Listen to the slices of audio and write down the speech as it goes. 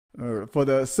For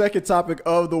the second topic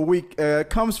of the week,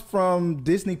 comes from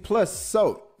Disney Plus.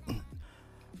 So,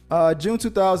 June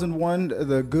 2001,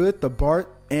 The Good, The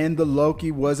Bart, and The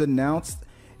Loki was announced.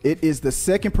 It is the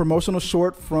second promotional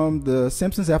short from The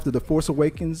Simpsons after The Force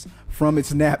Awakens from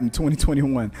its nap in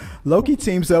 2021. Loki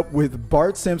teams up with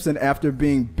Bart Simpson after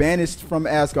being banished from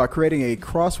Asgard, creating a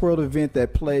cross-world event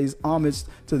that plays homage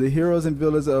to the heroes and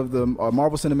villains of the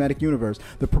Marvel Cinematic Universe.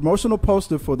 The promotional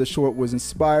poster for the short was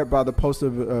inspired by the poster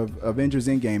of Avengers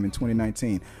Endgame in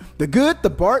 2019. The Good, The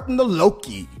Bart, and The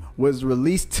Loki was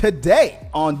released today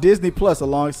on Disney Plus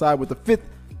alongside with the 5th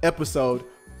episode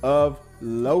of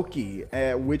Loki,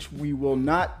 which we will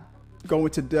not go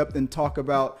into depth and talk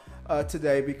about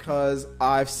today because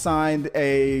I've signed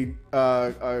an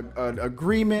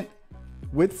agreement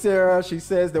with Sarah. She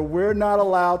says that we're not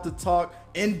allowed to talk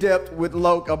in depth with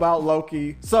about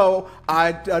Loki, so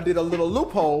I did a little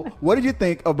loophole. What did you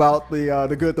think about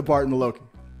the Good, the Bart, and the Loki?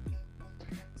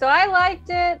 So I liked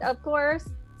it, of course,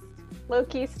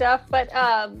 Loki stuff, but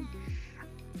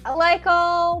like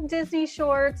all Disney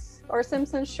shorts or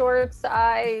Simpsons shorts,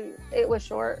 it was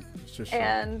short.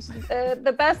 And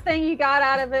the best thing you got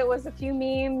out of it was a few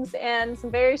memes and some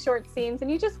very short scenes.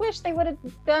 And you just wish they would have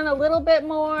done a little bit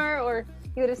more, or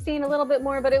you would have seen a little bit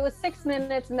more, but it was 6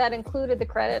 minutes and that included the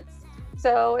credits.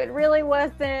 So it really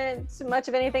wasn't much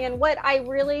of anything. And what I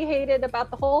really hated about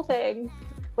the whole thing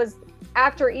was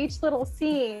after each little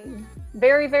scene,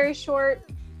 very, very short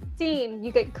scene,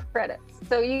 you get credits.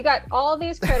 So you got all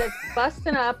these credits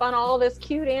busting up on all this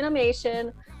cute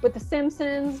animation with the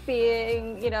Simpsons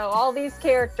being, all these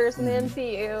characters in the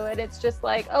MCU, and it's just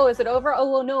like, oh, is it over?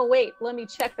 Oh, well, no, wait, let me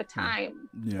check the time.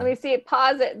 Yeah. Let me see it,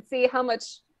 pause it, and see how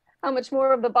much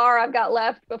more of the bar I've got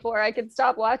left before I can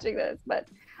stop watching this. But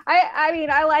I mean,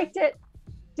 I liked it.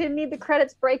 Didn't need the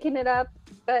credits breaking it up,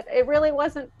 but it really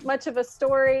wasn't much of a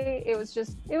story. It was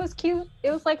cute.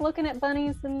 It was like looking at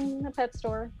bunnies in a pet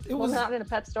store. Well, not in a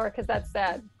pet store because that's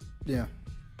sad. Yeah.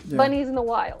 Bunnies in the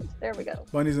wild. There we go.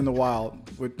 Bunnies in the wild.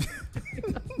 Where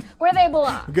they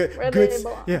belong. They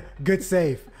belong. Yeah, good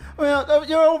save. Well,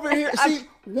 you're over here. See,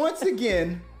 once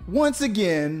again,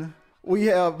 we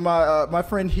have my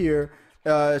friend here.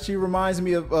 She reminds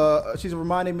me of she's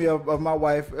reminding me of my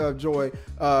wife Joy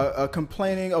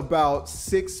complaining about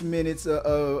 6 minutes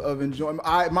of enjoyment.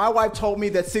 My wife told me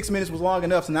that 6 minutes was long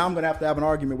enough, so now I'm gonna have to have an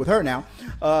argument with her now.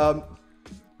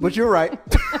 But you're right.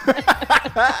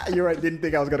 You're right. Didn't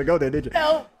think I was gonna go there, did you?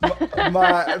 No.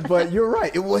 But you're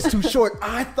right. It was too short.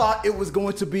 I thought it was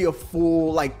going to be a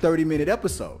full 30-minute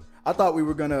episode. I thought we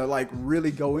were gonna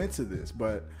really go into this,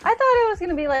 but I thought it was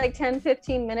gonna be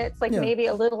 10-15 minutes, maybe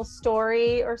a little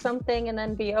story or something, and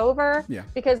then be over. Yeah.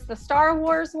 Because the Star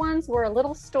Wars ones were a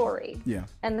little story. Yeah.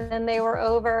 And then they were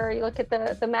over. You look at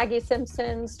the Maggie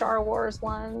Simpson Star Wars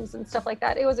ones and stuff like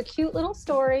that. It was a cute little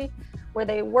story where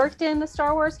they worked in the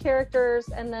Star Wars characters,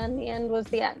 and then the end was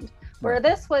the end. Where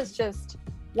this was just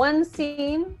one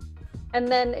scene, and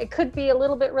then it could be a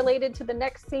little bit related to the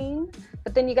next scene,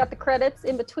 but then you got the credits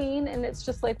in between, and it's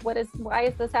just like, why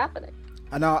is this happening?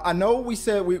 Now, I know we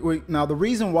said we now the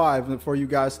reason why, before you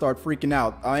guys start freaking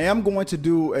out, I am going to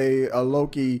do a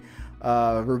Loki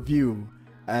review.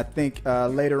 I think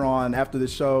later on after the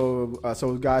show,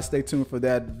 so guys, stay tuned for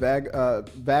that.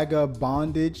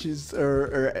 Vagabondage is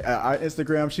or our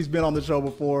Instagram. She's been on the show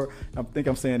before. I think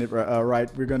I'm saying it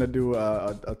right. We're gonna do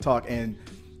a talk, and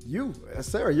you,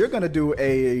 Sarah, you're gonna do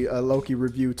a Loki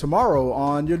review tomorrow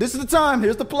on your. This is the time.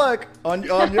 Here's the plug on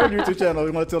your YouTube channel.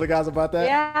 You want to tell the guys about that?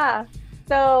 Yeah.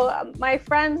 So my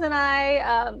friends and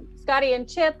I, Scotty and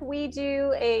Chip, we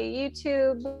do a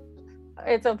YouTube.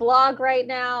 It's a vlog right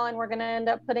now, and we're gonna end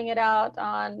up putting it out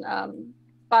on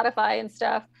Spotify and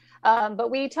stuff. But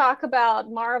we talk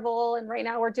about Marvel, and right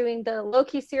now we're doing the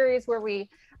Loki series where we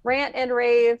rant and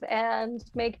rave and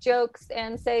make jokes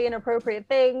and say inappropriate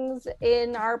things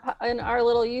in our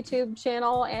little YouTube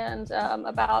channel, and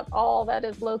about all that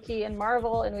is Loki and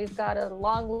Marvel. And we've got a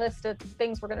long list of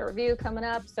things we're going to review coming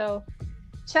up. So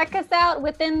check us out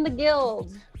within the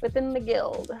guild.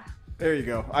 There you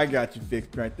go. I got you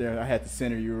fixed right there. I had to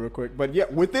center you real quick. But yeah,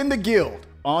 within the guild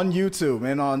on YouTube,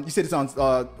 and on, you said it's on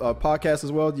podcast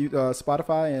as well,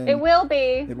 Spotify, and it will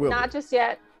be. It will not be. Just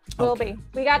yet. Will be.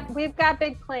 We've got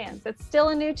big plans. It's still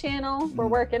a new channel. We're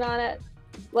working on it.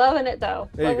 Loving it though.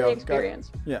 There you go. The experience.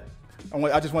 Yeah.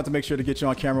 I just want to make sure to get you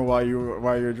on camera while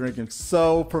you're drinking.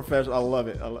 So professional. I love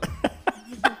it.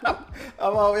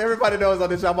 Everybody knows on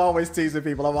this. I'm always teasing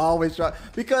people. I'm always trying,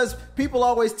 because people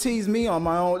always tease me on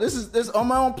my own. This on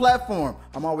my own platform.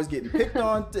 I'm always getting picked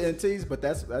on and teased. But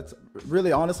that's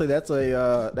really, honestly, that's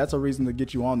a reason to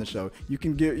get you on the show. You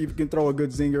can throw a good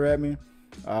zinger at me,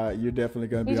 You're definitely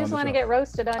gonna be. You just want to get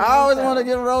roasted on. I always want to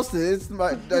get roasted. It's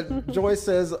my Joy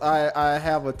says I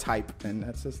have a type, and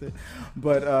that's just it.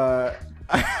 But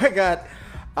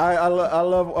I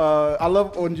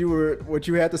love when what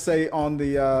you had to say on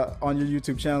the on your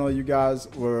YouTube channel. You guys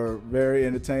were very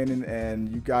entertaining, and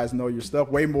you guys know your stuff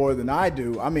way more than I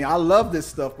do. I mean, I love this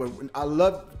stuff, but I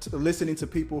love listening to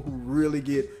people who really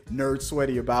get nerd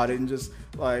sweaty about it, and just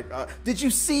like, did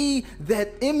you see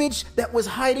that image that was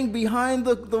hiding behind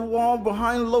the wall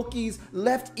behind Loki's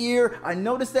left ear? I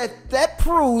noticed that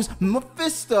proves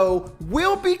Mephisto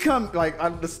will become like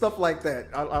the stuff like that.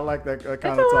 I like that kind of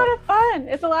talk. It's a lot of fun.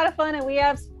 It's a lot of fun, and we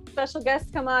have special guests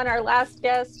come on. Our last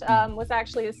guest was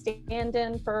actually a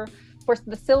stand-in for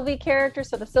the Sylvie character,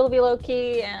 so the Sylvie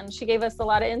Loki, and she gave us a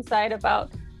lot of insight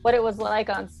about what it was like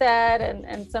on set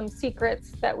and some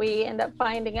secrets that we end up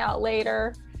finding out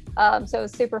later. So it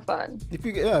was super fun. If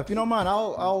you don't mind,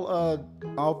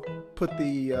 I'll put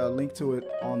the link to it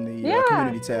on the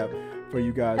community tab for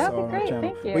you guys on our channel.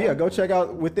 Thank you. But yeah, go check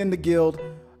out Within the Guild.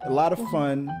 A lot of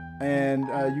fun, and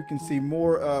you can see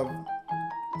more of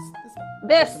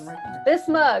this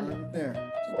mug. There.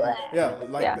 Yeah,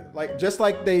 like just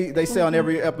like they say on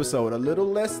every episode, a little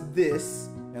less this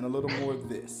and a little more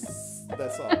this.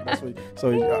 That's all. That's what.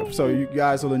 So you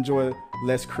guys will enjoy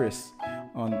less Chris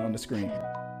on the screen.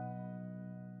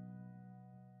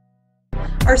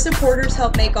 Our supporters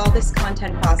help make all this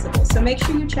content possible, so make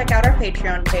sure you check out our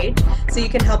Patreon page so you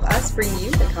can help us bring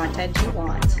you the content you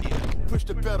want. Push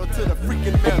the pedal to the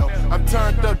freaking metal. I'm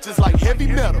turned up just like heavy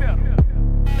metal.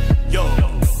 Yo.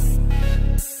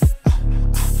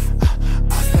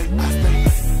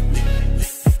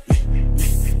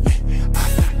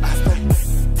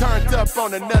 Turned up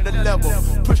on another level.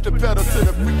 Push the pedal to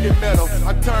the freaking metal.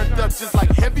 I'm turned up just like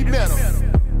heavy metal.